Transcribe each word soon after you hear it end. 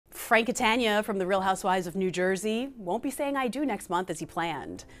Frank Catania from the Real Housewives of New Jersey won't be saying I do next month as he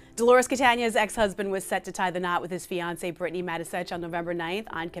planned. Dolores Catania's ex-husband was set to tie the knot with his fiancée Brittany Mattessich on November 9th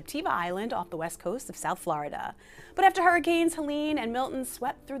on Captiva Island off the west coast of South Florida. But after Hurricanes Helene and Milton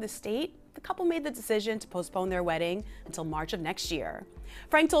swept through the state, the couple made the decision to postpone their wedding until March of next year.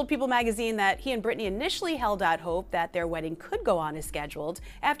 Frank told People magazine that he and Brittany initially held out hope that their wedding could go on as scheduled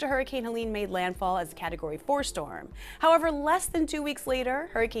after Hurricane Helene made landfall as a Category 4 storm. However, less than 2 weeks later,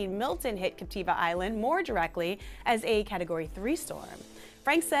 Hurricane Milton hit Captiva Island more directly as a Category 3 storm.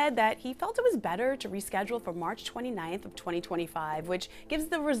 Frank said that he felt it was better to reschedule for March 29th of 2025, which gives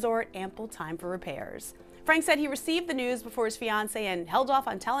the resort ample time for repairs. Frank said he received the news before his fiancée and held off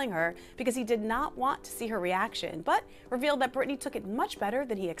on telling her because he did not want to see her reaction, but revealed that Brittany took it much better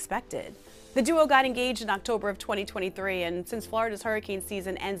than he expected. The duo got engaged in October of 2023, and since Florida's hurricane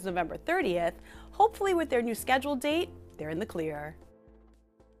season ends November 30th, hopefully with their new scheduled date, they're in the clear.